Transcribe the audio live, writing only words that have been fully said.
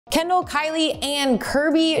Kendall, Kylie, and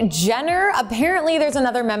Kirby Jenner. Apparently, there's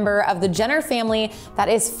another member of the Jenner family that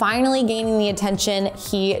is finally gaining the attention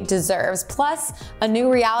he deserves, plus a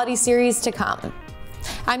new reality series to come.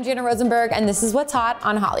 I'm Jana Rosenberg, and this is what's hot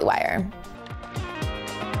on Hollywire.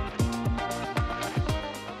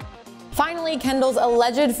 Finally, Kendall's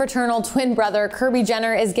alleged fraternal twin brother, Kirby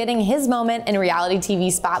Jenner, is getting his moment in reality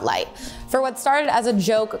TV spotlight. For what started as a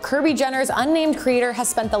joke, Kirby Jenner's unnamed creator has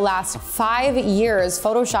spent the last 5 years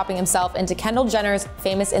photoshopping himself into Kendall Jenner's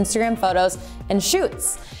famous Instagram photos and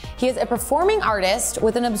shoots. He is a performing artist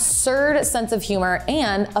with an absurd sense of humor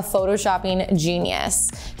and a photoshopping genius.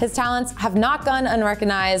 His talents have not gone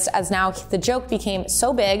unrecognized, as now the joke became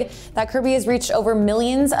so big that Kirby has reached over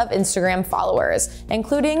millions of Instagram followers,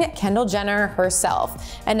 including Kendall Jenner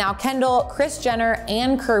herself. And now Kendall, Kris Jenner,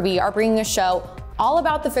 and Kirby are bringing a show all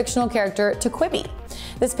about the fictional character to Quibi.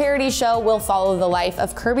 This parody show will follow the life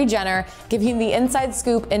of Kirby Jenner, giving the inside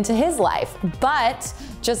scoop into his life. But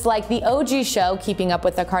just like the OG show, Keeping Up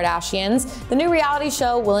with the Kardashians, the new reality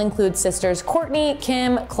show will include sisters Kourtney,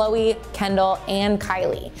 Kim, Khloe, Kendall, and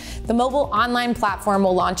Kylie. The mobile online platform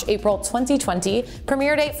will launch April 2020.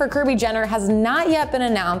 Premiere date for Kirby Jenner has not yet been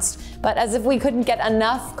announced, but as if we couldn't get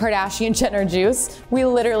enough Kardashian Jenner juice, we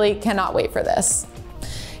literally cannot wait for this.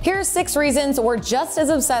 Here's 6 reasons we're just as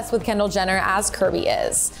obsessed with Kendall Jenner as Kirby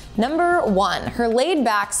is. Number 1, her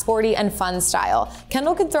laid-back, sporty, and fun style.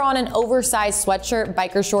 Kendall could throw on an oversized sweatshirt,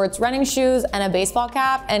 biker shorts, running shoes, and a baseball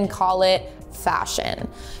cap and call it fashion.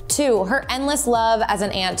 2, her endless love as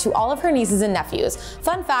an aunt to all of her nieces and nephews.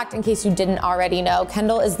 Fun fact, in case you didn't already know,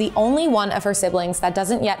 Kendall is the only one of her siblings that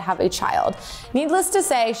doesn't yet have a child. Needless to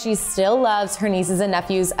say, she still loves her nieces and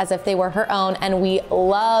nephews as if they were her own, and we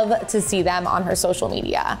love to see them on her social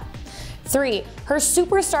media. 3, her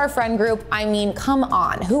superstar friend group. I mean, come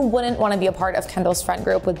on, who wouldn't want to be a part of Kendall's friend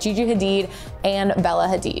group with Gigi Hadid and Bella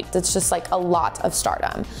Hadid? That's just like a lot of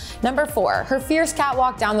stardom. Number 4, her fierce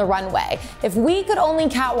catwalk down the runway. If we could only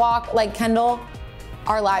catwalk like Kendall,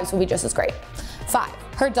 our lives would be just as great. 5,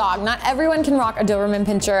 her dog. Not everyone can rock a Doberman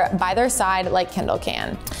Pinscher by their side like Kendall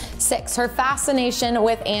can. 6, her fascination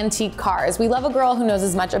with antique cars. We love a girl who knows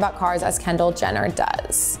as much about cars as Kendall Jenner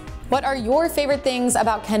does. What are your favorite things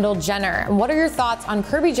about Kendall Jenner? And what are your thoughts on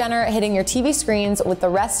Kirby Jenner hitting your TV screens with the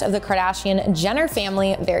rest of the Kardashian Jenner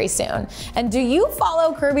family very soon? And do you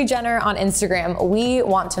follow Kirby Jenner on Instagram? We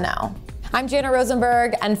want to know. I'm Jana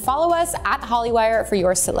Rosenberg, and follow us at Hollywire for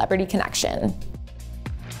your celebrity connection.